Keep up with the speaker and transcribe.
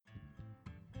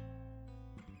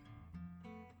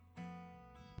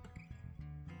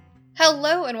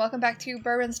Hello and welcome back to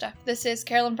Bourbon Stuff. This is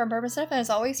Carolyn from Bourbon Stuff, and as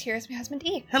always, here's my husband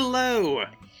E. Hello!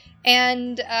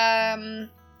 And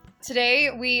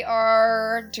today we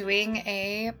are doing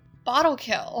a bottle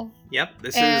kill. Yep,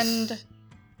 And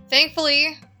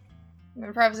thankfully, I'm going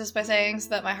to preface this by saying so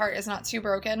that my heart is not too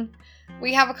broken,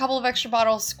 we have a couple of extra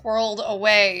bottles squirreled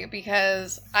away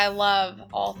because I love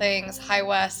all things High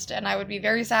West, and I would be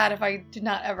very sad if I did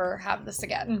not ever have this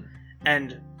again.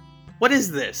 And what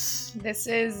is this? This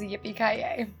is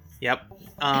Yippee-Ki-Yay. Yep.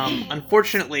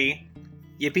 Unfortunately,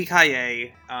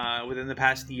 Yippee-Ki-Yay, within the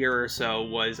past year or so,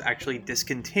 was actually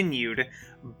discontinued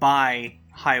by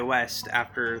High West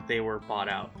after they were bought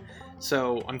out.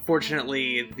 So,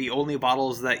 unfortunately, the only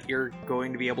bottles that you're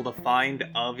going to be able to find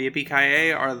of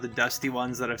Yippee-Ki-Yay are the dusty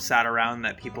ones that have sat around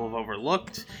that people have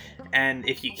overlooked. And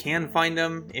if you can find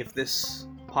them, if this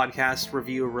podcast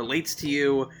review relates to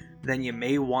you, then you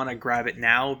may want to grab it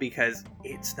now because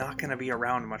it's not going to be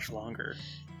around much longer.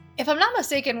 If I'm not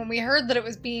mistaken, when we heard that it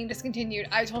was being discontinued,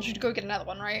 I told you to go get another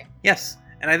one, right? Yes.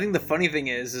 And I think the funny thing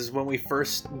is when we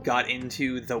first got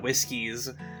into the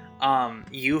whiskeys,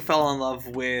 you fell in love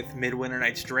with Midwinter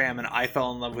Night's Dram, and I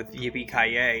fell in love with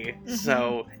Yippee-Ki-Yay. Mm-hmm.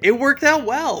 So it worked out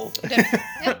well.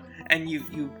 Yeah. And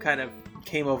you kind of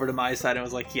came over to my side and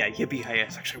was like, yeah, Yippee-Ki-Yay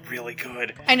is actually really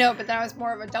good. I know, but then I was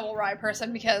more of a double rye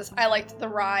person because I liked the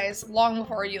ryes long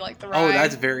before you liked the rye. Oh,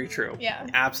 that's very true. Yeah.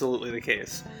 Absolutely the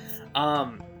case.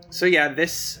 So yeah,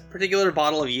 this particular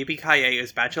bottle of Yippee-Ki-Yay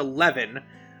is batch 11,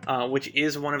 which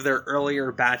is one of their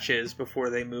earlier batches before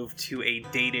they moved to a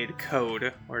dated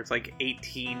code, where it's like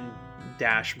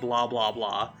 18-blah blah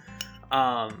blah.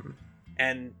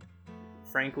 And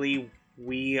frankly,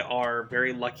 we are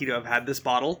very lucky to have had this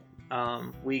bottle.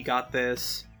 We got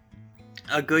this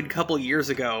a good couple years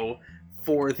ago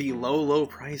for the low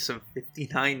price of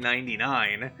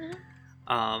 $59.99.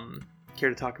 Care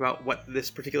to talk about what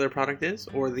this particular product is,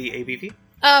 or the ABV?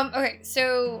 Okay,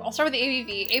 so I'll start with the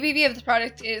ABV. ABV of this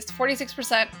product is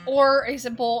 46% or a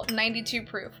simple 92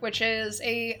 proof, which is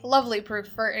a lovely proof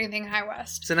for anything High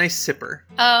West. It's a nice sipper.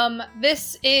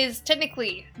 This is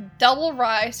technically double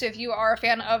rye, so if you are a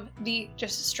fan of the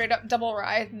just straight up double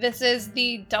rye, this is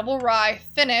the double rye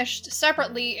finished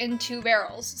separately in 2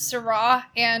 barrels, Syrah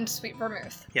and Sweet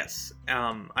Vermouth. Yes,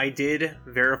 I did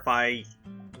verify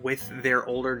with their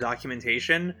older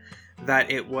documentation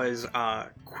that it was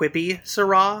Quippy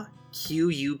Syrah,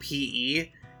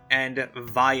 Q-U-P-E, and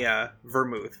Vya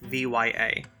Vermouth,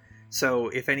 V-Y-A. So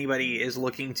if anybody is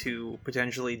looking to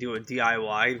potentially do a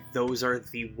DIY, those are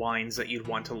the wines that you'd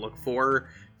want to look for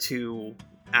to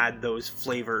add those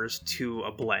flavors to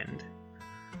a blend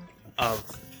of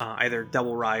either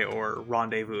double rye or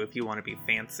rendezvous if you want to be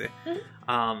fancy.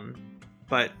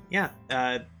 But yeah,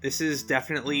 this is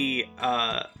definitely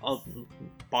a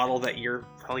bottle that you're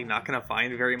probably not going to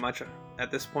find very much at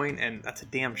this point, and that's a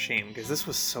damn shame because this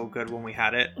was so good when we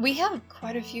had it. We have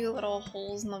quite a few little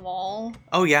holes in the wall.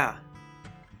 Oh yeah.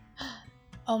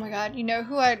 Oh my god, you know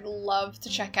who I'd love to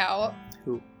check out?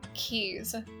 Who?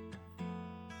 Keys.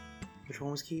 Which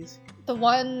one was Keys? The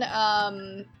one,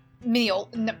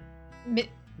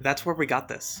 That's where we got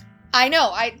this. I know,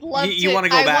 I'd love to. You want to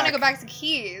go back? I want to go back to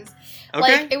Keys.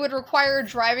 Okay. Like, it would require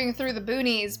driving through the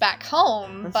boonies back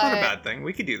home, That's but not a bad thing.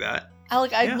 We could do that.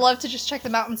 I'd love to just check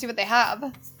them out and see what they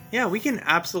have. Yeah, we can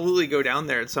absolutely go down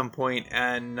there at some point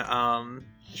and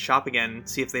shop again,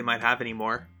 see if they might have any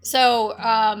more. So,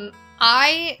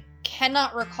 I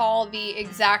cannot recall the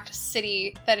exact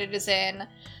city that it is in,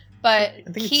 but I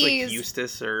think Keys... it's like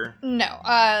Eustis or... No,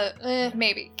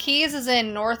 maybe. Keys is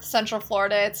in north central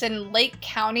Florida. It's in Lake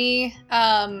County,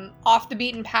 off the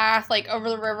beaten path, like over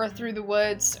the river, through the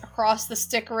woods, across the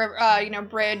Stick River,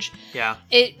 bridge. Yeah.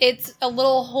 It's a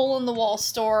little hole-in-the-wall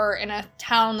store in a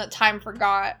town that time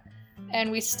forgot, and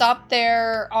we stopped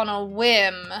there on a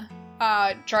whim,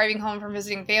 driving home from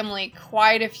visiting family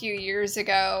quite a few years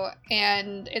ago,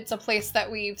 and it's a place that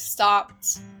we've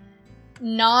stopped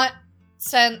not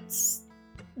since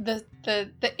the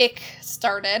ick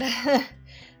started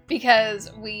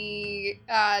because we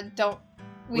don't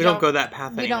go that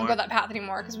path anymore. We don't go that path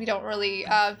anymore because we don't really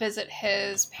visit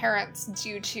his parents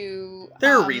due to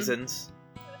there are reasons.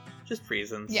 Just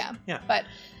reasons. Yeah. Yeah. But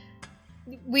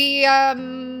we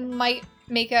might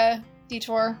make a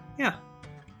detour. Yeah.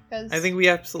 I think we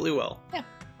absolutely will. Yeah.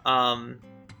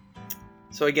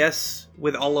 So I guess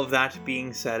with all of that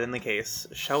being said in the case,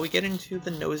 shall we get into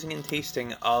the nosing and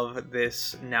tasting of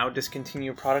this now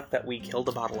discontinued product that we killed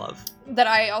a bottle of? That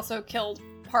I also killed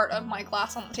part of my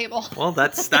glass on the table. Well,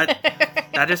 that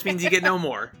just means you get no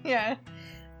more. Yeah.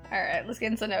 Alright, let's get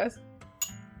into the nose.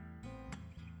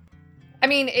 I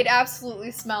mean, it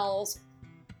absolutely smells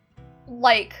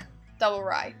like double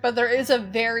rye. But there is a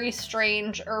very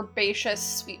strange herbaceous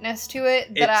sweetness to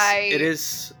it that It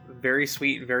is very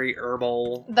sweet, very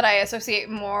herbal. That I associate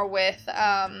more with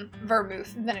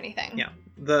vermouth than anything. Yeah.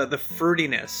 The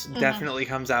fruitiness definitely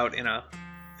comes out in a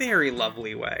very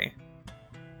lovely way.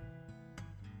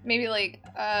 Maybe like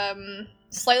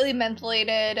slightly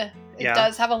mentholated. It Yeah.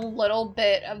 does have a little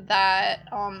bit of that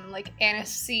like anise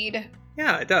seed.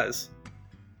 Yeah, it does.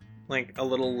 Like a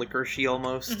little licorice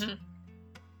almost. Mm-hmm.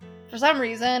 For some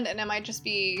reason, and it might just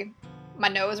be my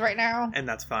nose right now. And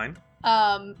that's fine.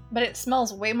 But it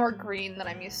smells way more green than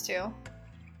I'm used to.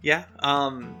 Yeah.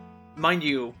 Mind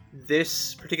you,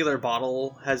 this particular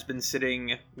bottle has been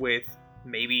sitting with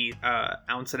maybe an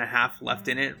ounce and a half left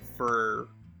in it for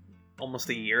almost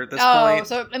a year at this point.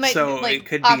 So it might So be like it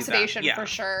could be oxidation that, yeah. for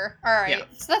sure. Alright, Yeah.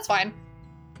 so that's fine.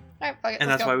 Alright, fuck it, And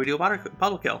let's that's go. why we do a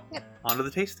bottle kill. Yep. On to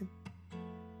the tasting.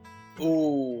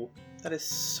 Ooh, that is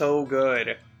so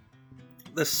good.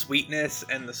 The sweetness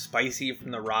and the spicy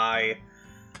from the rye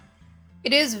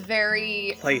It is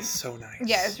very... plays so nice.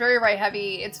 Yeah, it's very rye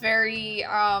heavy. It's very,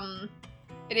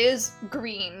 it is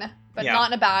green, but Yeah.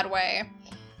 not in a bad way.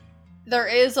 There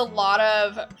is a lot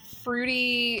of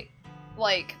fruity,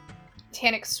 like,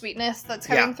 tannic sweetness that's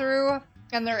coming Yeah. through.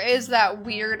 And there is that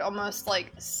weird, almost,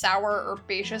 like, sour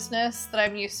herbaceousness that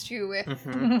I'm used to with,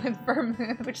 Mhm. with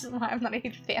vermouth, which is why I'm not a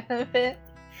huge fan of it.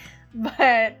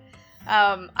 But,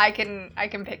 I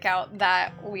can pick out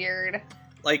that weird...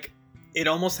 Like, it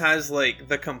almost has like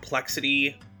the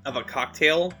complexity of a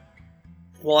cocktail,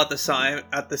 while at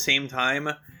the same time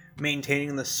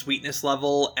maintaining the sweetness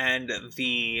level and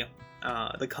the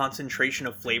concentration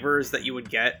of flavors that you would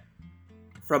get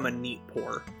from a neat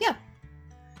pour. Yeah.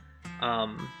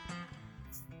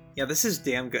 Yeah, this is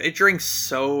damn good. It drinks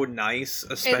so nice,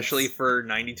 especially for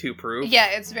 92 proof. Yeah,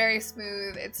 it's very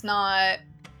smooth. It's not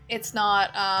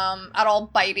at all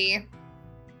bitey.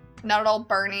 Not at all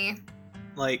burny.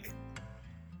 Like,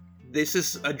 this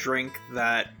is a drink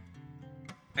that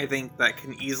I think that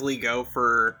can easily go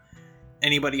for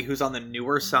anybody who's on the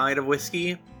newer side of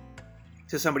whiskey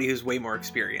to somebody who's way more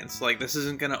experienced. Like, this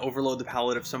isn't going to overload the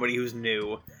palate of somebody who's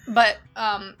new. But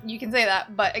you can say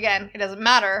that, but again, it doesn't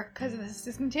matter because this is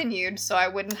discontinued, so I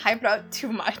wouldn't hype it up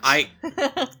too much. I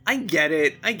get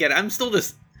it.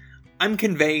 I'm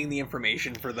conveying the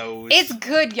information for those. It's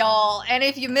good, y'all, and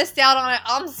if you missed out on it,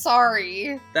 I'm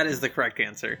sorry. That is the correct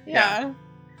answer. Yeah.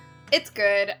 It's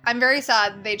good. I'm very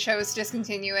sad they chose to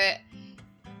discontinue it.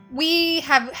 We've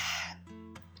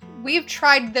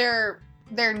tried their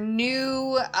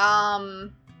new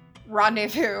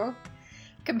Rendezvous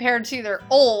compared to their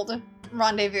old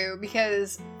Rendezvous,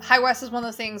 because High West is one of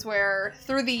those things where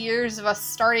through the years of us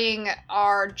starting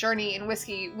our journey in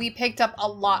whiskey, we picked up a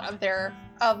lot of their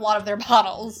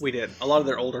bottles. We did. A lot of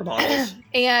their older bottles.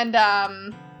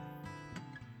 And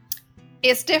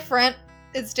it's different.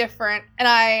 It's different. And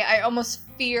I almost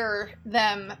fear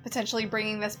them potentially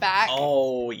bringing this back.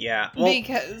 Oh, yeah. Well,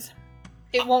 because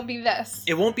it won't be this.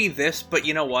 it won't be this, but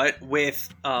you know what? With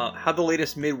how the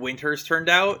latest Midwinters turned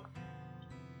out,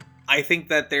 I think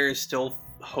that there is still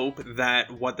hope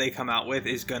that what they come out with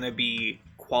is going to be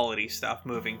quality stuff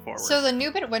moving forward. So the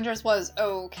new Midwinters was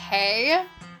okay.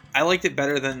 I liked it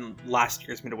better than last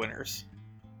year's Midwinters.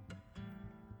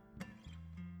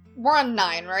 We're on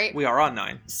 9, right? We are on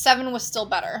 9. 7 was still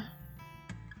better.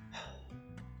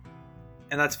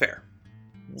 And that's fair.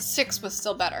 6 was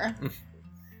still better.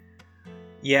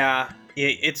 Yeah,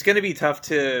 it's going to be tough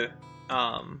to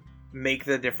make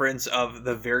the difference of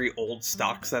the very old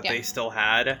stocks that they still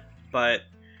had, but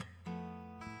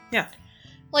yeah.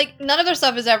 Like, none of their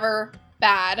stuff is ever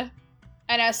bad.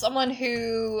 And as someone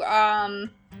who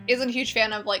isn't a huge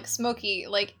fan of, like, smoky,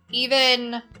 like,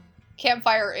 even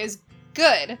Campfire is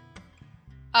good.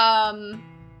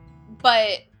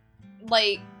 But,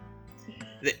 like,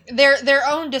 their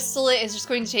own distillate is just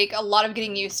going to take a lot of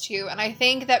getting used to, and I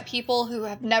think that people who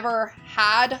have never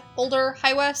had older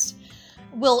High West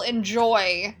will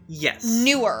enjoy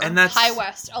newer High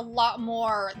West a lot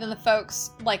more than the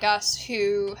folks like us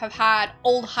who have had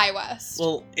old High West.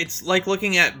 Well, it's like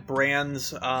looking at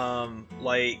brands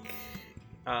like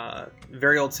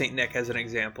Very Old St. Nick as an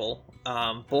example.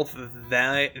 Both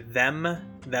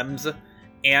thems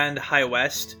and High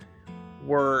West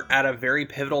were at a very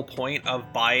pivotal point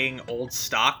of buying old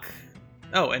stock.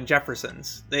 Oh, and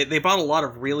Jefferson's. They bought a lot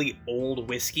of really old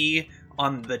whiskey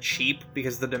on the cheap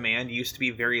because the demand used to be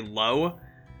very low.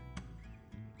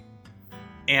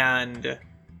 And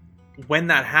when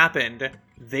that happened,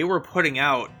 they were putting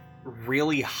out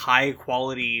really high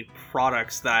quality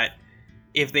products that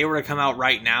if they were to come out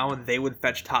right now, they would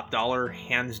fetch top dollar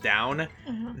hands down.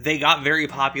 Mm-hmm. they got very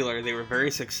popular, they were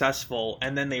very successful,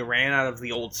 and then they ran out of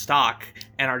the old stock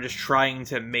and are just trying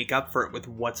to make up for it with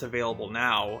what's available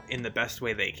now in the best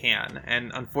way they can.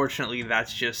 And unfortunately,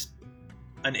 that's just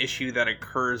an issue that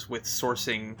occurs with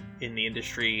sourcing in the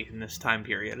industry in this time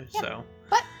period. Yeah. So,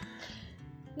 but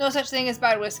no such thing as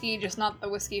bad whiskey, just not the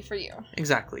whiskey for you.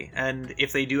 Exactly. And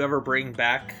if they do ever bring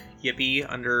back Yippee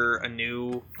under a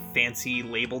new fancy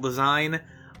label design,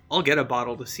 I'll get a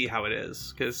bottle to see how it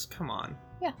is, because come on.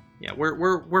 Yeah. Yeah,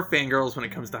 we're fangirls when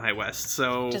it comes to High West,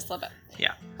 so... Just love it.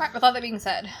 Yeah. Alright, with all that being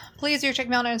said, please do check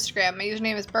me out on Instagram. My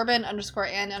username is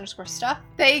bourbon_and_stuff.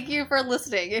 Thank you for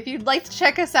listening. If you'd like to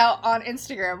check us out on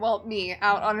Instagram, well, me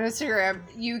out on Instagram,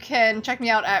 you can check me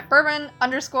out at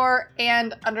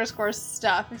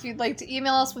bourbon_and_stuff. If you'd like to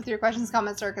email us with your questions,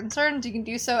 comments, or concerns, you can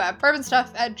do so at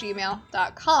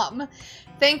bourbonstuff@gmail.com.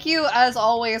 Thank you, as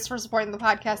always, for supporting the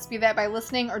podcast, be that by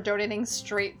listening or donating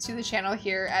straight to the channel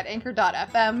here at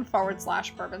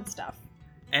anchor.fm/bourbonstuff.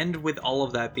 And with all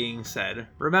of that being said,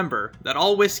 remember that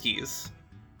all whiskeys,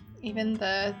 even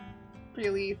the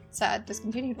really sad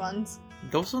discontinued ones,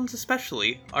 those ones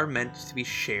especially, are meant to be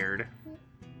shared.